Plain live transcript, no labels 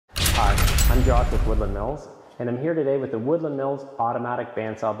I'm Josh with Woodland Mills, and I'm here today with the Woodland Mills automatic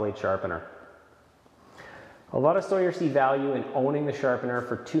bandsaw blade sharpener. A lot of sawyers see value in owning the sharpener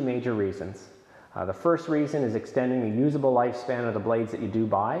for two major reasons. The first reason is extending the usable lifespan of the blades that you do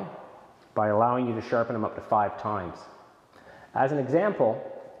buy by allowing you to sharpen them up to 5 times. As an example,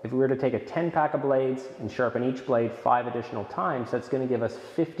 if we were to take a 10-pack of blades and sharpen each blade 5 additional times, that's going to give us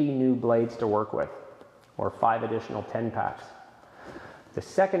 50 new blades to work with, or 5 additional 10-packs. The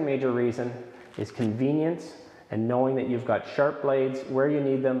second major reason is convenience and knowing that you've got sharp blades where you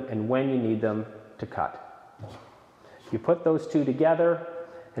need them and when you need them to cut. You put those two together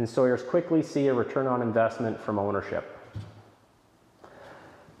and sawyers quickly see a return on investment from ownership.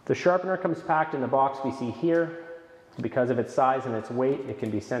 The sharpener comes packed in the box we see here. Because of its size and its weight, it can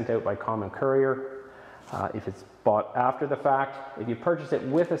be sent out by common courier. If it's bought after the fact, if you purchase it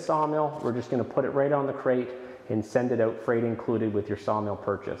with a sawmill, we're just going to put it right on the crate and send it out freight included with your sawmill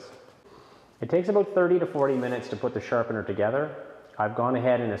purchase. It takes about 30 to 40 minutes to put the sharpener together. I've gone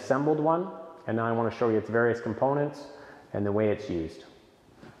ahead and assembled one, and now I want to show you its various components and the way it's used.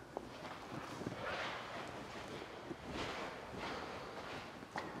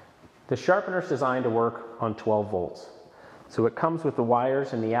 The sharpener is designed to work on 12 volts. So it comes with the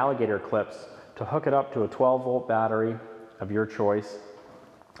wires and the alligator clips to hook it up to a 12-volt battery of your choice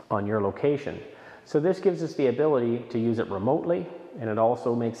on your location. So this gives us the ability to use it remotely, and it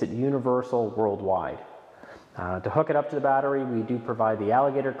also makes it universal worldwide. To hook it up to the battery, we do provide the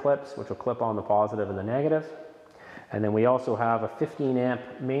alligator clips, which will clip on the positive and the negative. And then we also have a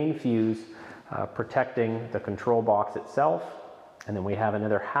 15-amp main fuse protecting the control box itself. And then we have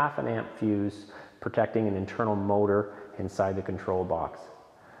another 1/2 amp fuse protecting an internal motor inside the control box.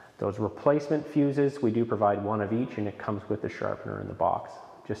 Those replacement fuses, we do provide one of each, and it comes with the sharpener in the box,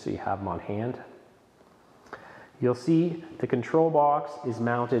 just so you have them on hand. You'll see the control box is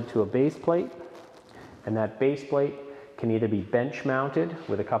mounted to a base plate, and that base plate can either be bench mounted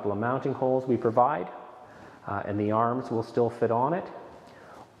with a couple of mounting holes we provide, and the arms will still fit on it,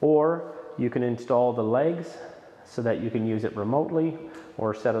 or you can install the legs so that you can use it remotely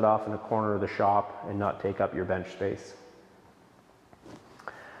or set it off in a corner of the shop and not take up your bench space.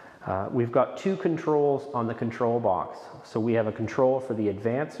 We've got 2 controls on the control box. So we have a control for the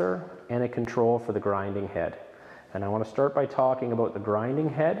advancer and a control for the grinding head. And I want to start by talking about the grinding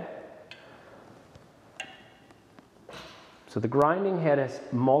head. So the grinding head has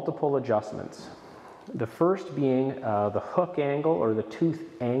multiple adjustments. The first being the hook angle or the tooth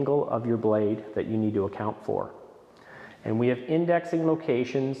angle of your blade that you need to account for. And we have indexing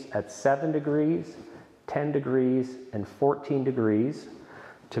locations at 7 degrees, 10 degrees, and 14 degrees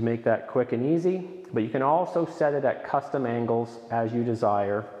to make that quick and easy. But you can also set it at custom angles as you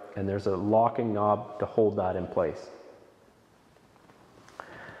desire, and there's a locking knob to hold that in place.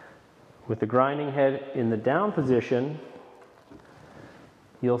 With the grinding head in the down position,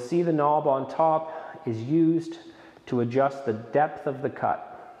 you'll see the knob on top is used to adjust the depth of the cut.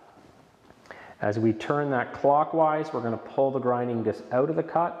 As we turn that clockwise, we're going to pull the grinding disc out of the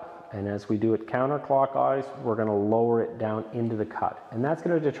cut, and as we do it counterclockwise, we're going to lower it down into the cut. And that's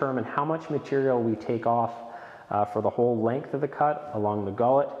going to determine how much material we take off for the whole length of the cut along the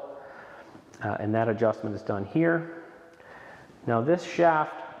gullet, and that adjustment is done here. Now this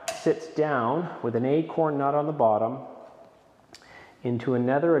shaft sits down with an acorn nut on the bottom into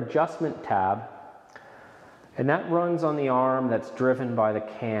another adjustment tab, and that runs on the arm that's driven by the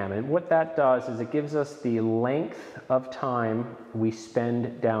cam. And what that does is it gives us the length of time we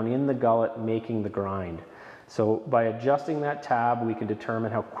spend down in the gullet making the grind. So by adjusting that tab, we can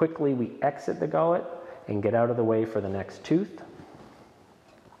determine how quickly we exit the gullet and get out of the way for the next tooth.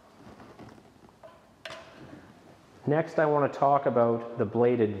 Next, I want to talk about the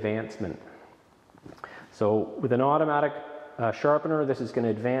blade advancement. So with an automatic sharpener, this is going to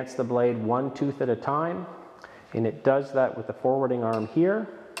advance the blade 1 tooth at a time. And it does that with the forwarding arm here.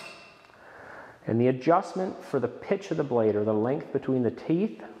 And the adjustment for the pitch of the blade, or the length between the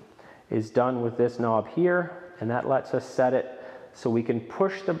teeth, is done with this knob here, and that lets us set it so we can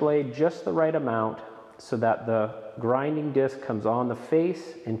push the blade just the right amount so that the grinding disc comes on the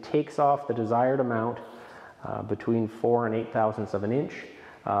face and takes off the desired amount between 4 and 8 thousandths of an inch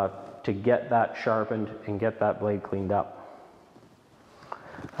to get that sharpened and get that blade cleaned up.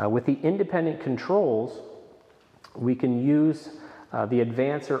 With the independent controls, we can use the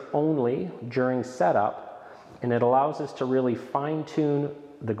advancer only during setup, and it allows us to really fine-tune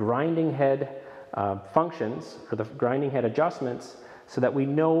the grinding head functions, or the grinding head adjustments, so that we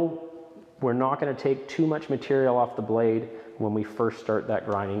know we're not going to take too much material off the blade when we first start that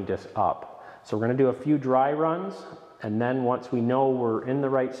grinding disc up. So we're going to do a few dry runs, and then once we know we're in the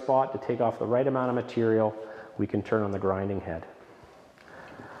right spot to take off the right amount of material, we can turn on the grinding head.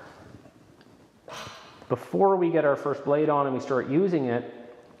 Before we get our first blade on and we start using it,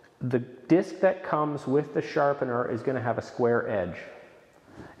 the disc that comes with the sharpener is going to have a square edge.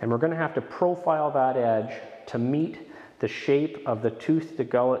 And we're going to have to profile that edge to meet the shape of the tooth to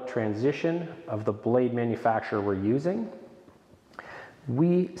gullet transition of the blade manufacturer we're using.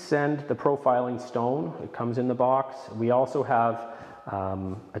 We send the profiling stone, it comes in the box. We also have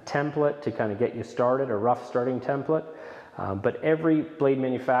a template to kind of get you started, a rough starting template. But every blade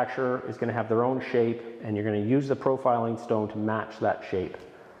manufacturer is going to have their own shape, and you're going to use the profiling stone to match that shape.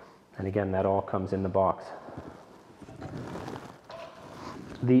 And again, that all comes in the box.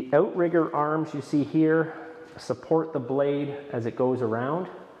 The outrigger arms you see here support the blade as it goes around.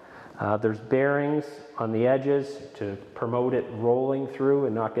 There's bearings on the edges to promote it rolling through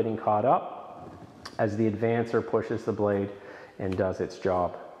and not getting caught up as the advancer pushes the blade and does its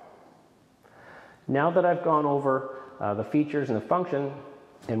job. Now that I've gone over the features and the function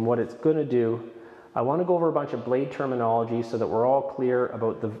and what it's going to do, I want to go over a bunch of blade terminology so that we're all clear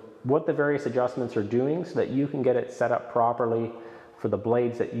about what the various adjustments are doing so that you can get it set up properly for the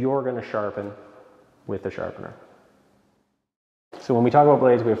blades that you're going to sharpen with the sharpener. So when we talk about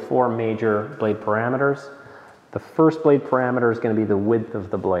blades, we have four major blade parameters. The first blade parameter is going to be the width of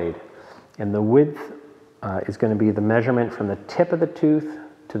the blade. And the width is going to be the measurement from the tip of the tooth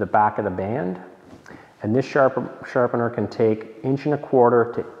to the back of the band. And this sharpener can take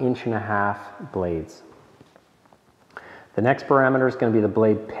 1¼ to 1.5 blades. The next parameter is going to be the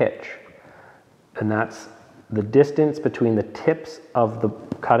blade pitch. And that's the distance between the tips of the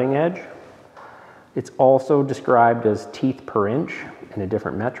cutting edge. It's also described as teeth per inch in a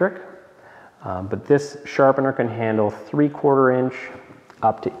different metric. But this sharpener can handle 3/4 inch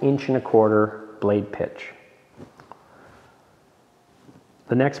up to 1.25 blade pitch.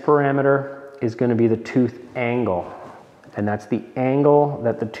 The next parameter is going to be the tooth angle, and that's the angle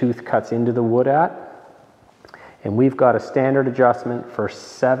that the tooth cuts into the wood at. And we've got a standard adjustment for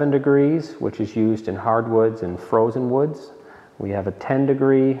 7 degrees, which is used in hardwoods and frozen woods. We have a 10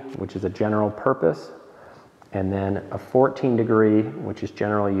 degree, which is a general purpose, and then a 14 degree, which is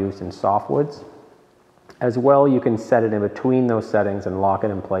generally used in softwoods. As well, you can set it in between those settings and lock it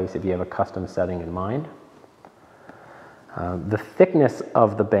in place if you have a custom setting in mind. The thickness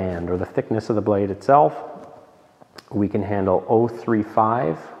of the band, or the thickness of the blade itself, we can handle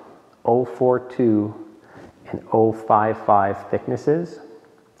 0.35, 0.42, and 0.55 thicknesses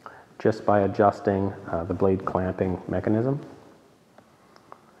just by adjusting the blade clamping mechanism.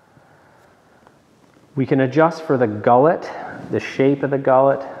 We can adjust for the gullet, the shape of the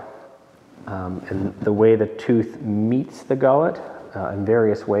gullet, and the way the tooth meets the gullet in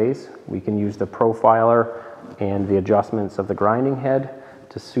various ways. We can use the profiler and the adjustments of the grinding head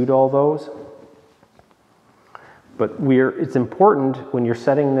to suit all those. But it's important when you're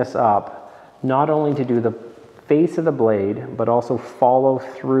setting this up not only to do the face of the blade, but also follow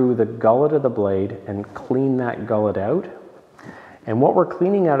through the gullet of the blade and clean that gullet out. And what we're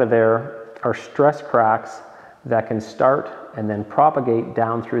cleaning out of there are stress cracks that can start and then propagate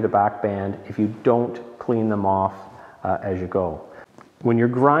down through the back band if you don't clean them off as you go. When you're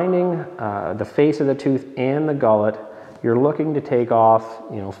grinding the face of the tooth and the gullet, you're looking to take off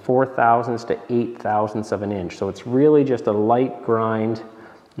 4/1000 to 8/1000 of an inch. So it's really just a light grind.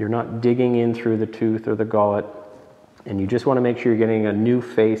 You're not digging in through the tooth or the gullet, and you just want to make sure you're getting a new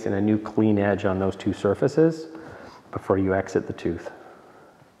face and a new clean edge on those two surfaces before you exit the tooth.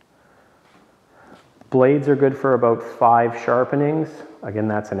 Blades are good for about 5 sharpenings. Again,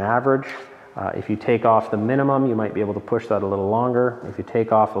 that's an average. If you take off the minimum, you might be able to push that a little longer. If you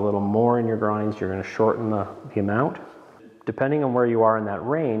take off a little more in your grinds, you're going to shorten the amount. Depending on where you are in that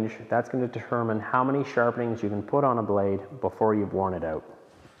range, that's going to determine how many sharpenings you can put on a blade before you've worn it out.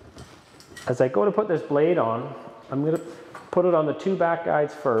 As I go to put this blade on, I'm going to put it on the 2 back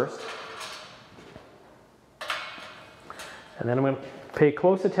guides first. And then I'm going to pay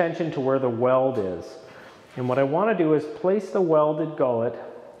close attention to where the weld is. And what I want to do is place the welded gullet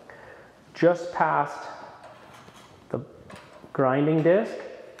just past the grinding disc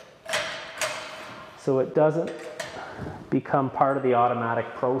so it doesn't become part of the automatic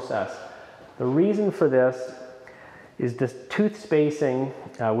process. The reason for this is this tooth spacing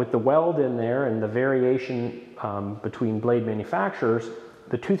with the weld in there and the variation between blade manufacturers.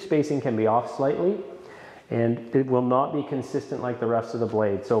 The tooth spacing can be off slightly, and it will not be consistent like the rest of the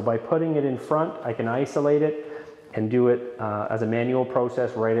blade. So by putting it in front, I can isolate it and do it as a manual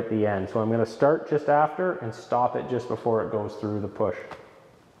process right at the end. So I'm going to start just after and stop it just before it goes through the push.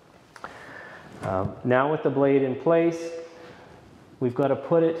 Now with the blade in place, we've got to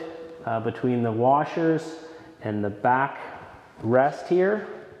put it between the washers and the back rest here,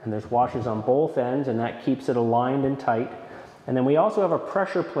 and there's washers on both ends, and that keeps it aligned and tight. And then we also have a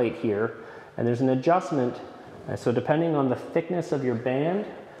pressure plate here, and there's an adjustment. So depending on the thickness of your band,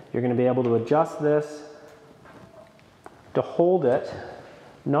 you're going to be able to adjust this to hold it,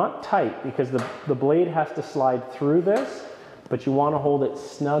 not tight, because the blade has to slide through this, but you want to hold it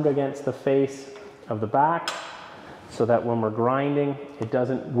snug against the face of the back so that when we're grinding, it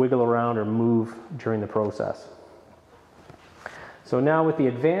doesn't wiggle around or move during the process. So now with the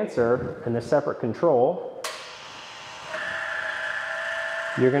advancer and the separate control,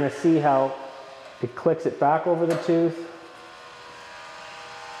 you're going to see how it clicks it back over the tooth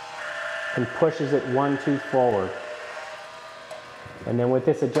and pushes it one tooth forward. And then with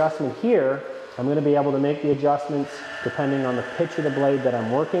this adjustment here, I'm going to be able to make the adjustments depending on the pitch of the blade that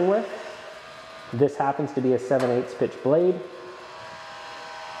I'm working with. This happens to be a 7/8 pitch blade.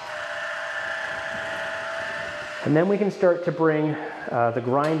 And then we can start to bring the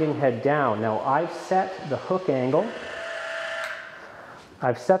grinding head down. Now I've set the hook angle.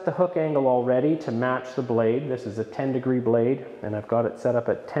 I've set the hook angle already to match the blade. This is a 10-degree blade, and I've got it set up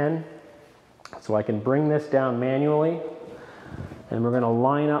at 10. So I can bring this down manually. And we're going to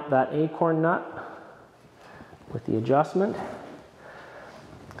line up that acorn nut with the adjustment.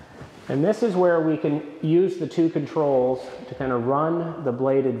 And this is where we can use the two controls to kind of run the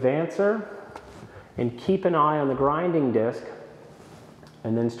blade advancer and keep an eye on the grinding disc,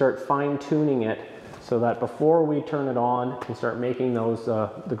 and then start fine-tuning it so that before we turn it on and start making those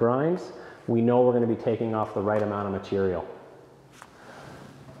the grinds, we know we're going to be taking off the right amount of material.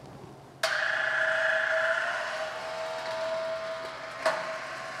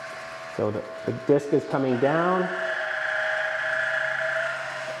 So the disc is coming down,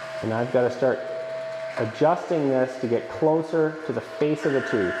 and I've got to start adjusting this to get closer to the face of the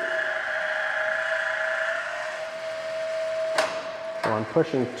tooth. So I'm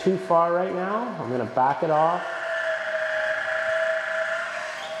pushing too far right now. I'm going to back it off.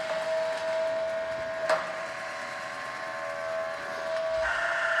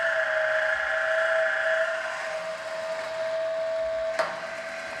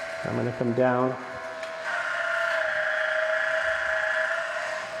 I'm going to come down.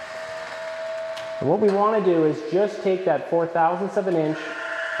 And what we want to do is just take that 4/1000th of an inch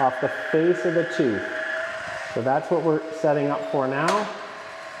off the face of the tooth. So that's what we're setting up for now.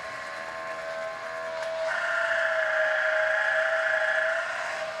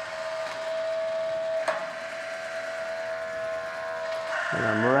 And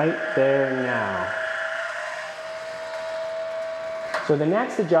I'm right there now. So the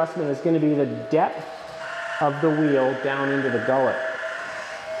next adjustment is going to be the depth of the wheel down into the gullet.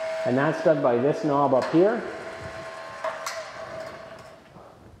 And that's done by this knob up here.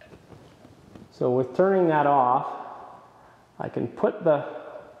 So with turning that off, I can put the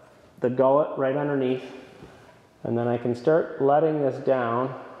gullet right underneath, and then I can start letting this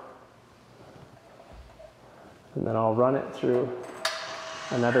down, and then I'll run it through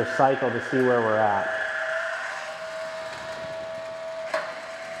another cycle to see where we're at.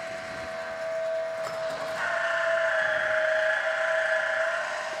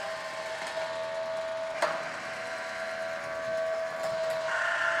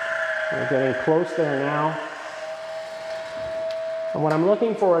 We're getting close there now. And what I'm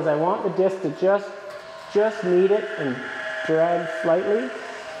looking for is I want the disc to just meet it and drag slightly.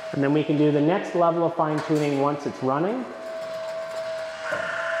 And then we can do the next level of fine tuning once it's running.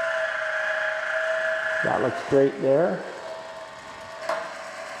 That looks great there.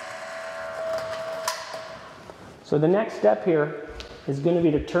 So the next step here is going to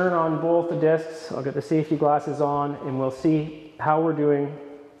be to turn on both the discs. I'll get the safety glasses on, and we'll see how we're doing.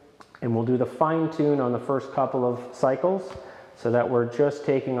 And we'll do the fine tune on the first couple of cycles so that we're just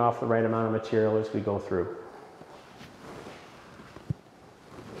taking off the right amount of material as we go through.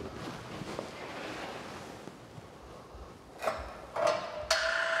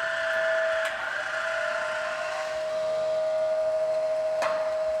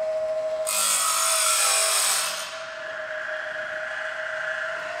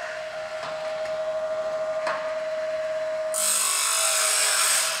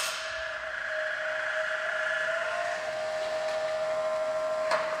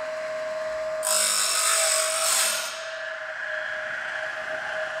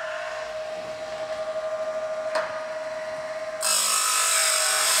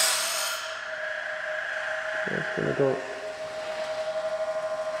 It's going to go.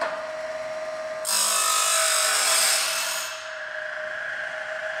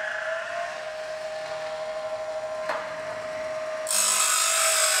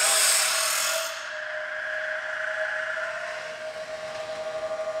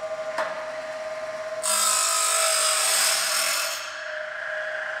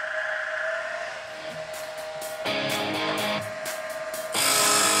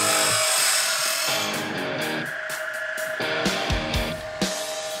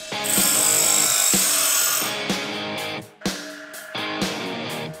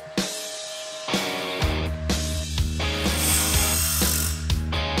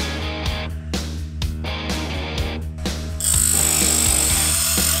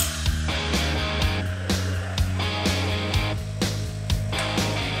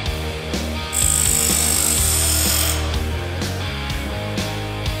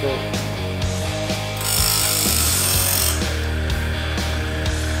 it.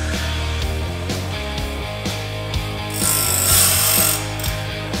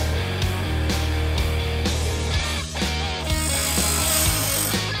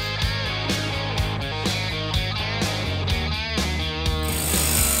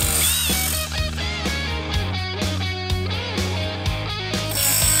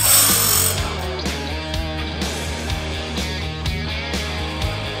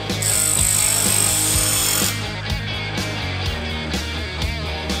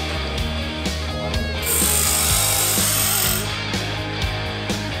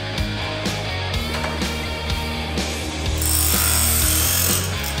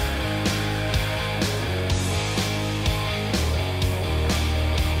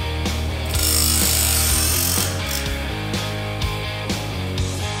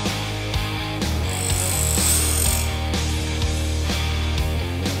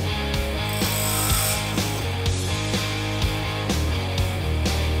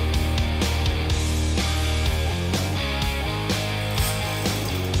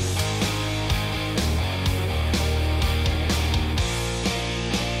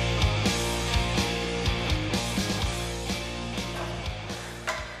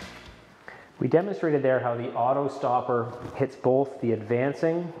 We demonstrated there how the auto stopper hits both the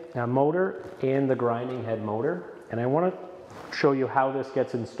advancing motor and the grinding head motor. And I want to show you how this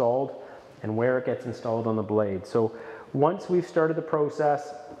gets installed and where it gets installed on the blade. So once we've started the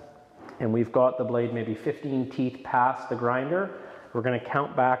process and we've got the blade maybe 15 teeth past the grinder, we're going to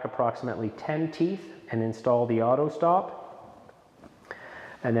count back approximately 10 teeth and install the auto stop.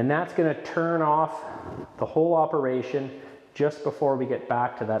 And then that's going to turn off the whole operation just before we get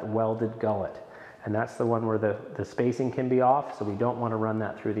back to that welded gullet. And that's the one where the spacing can be off, so we don't want to run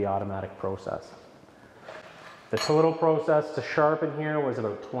that through the automatic process. The total process to sharpen here was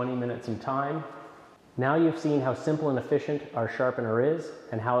about 20 minutes in time. Now you've seen how simple and efficient our sharpener is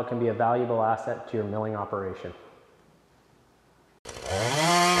and how it can be a valuable asset to your milling operation.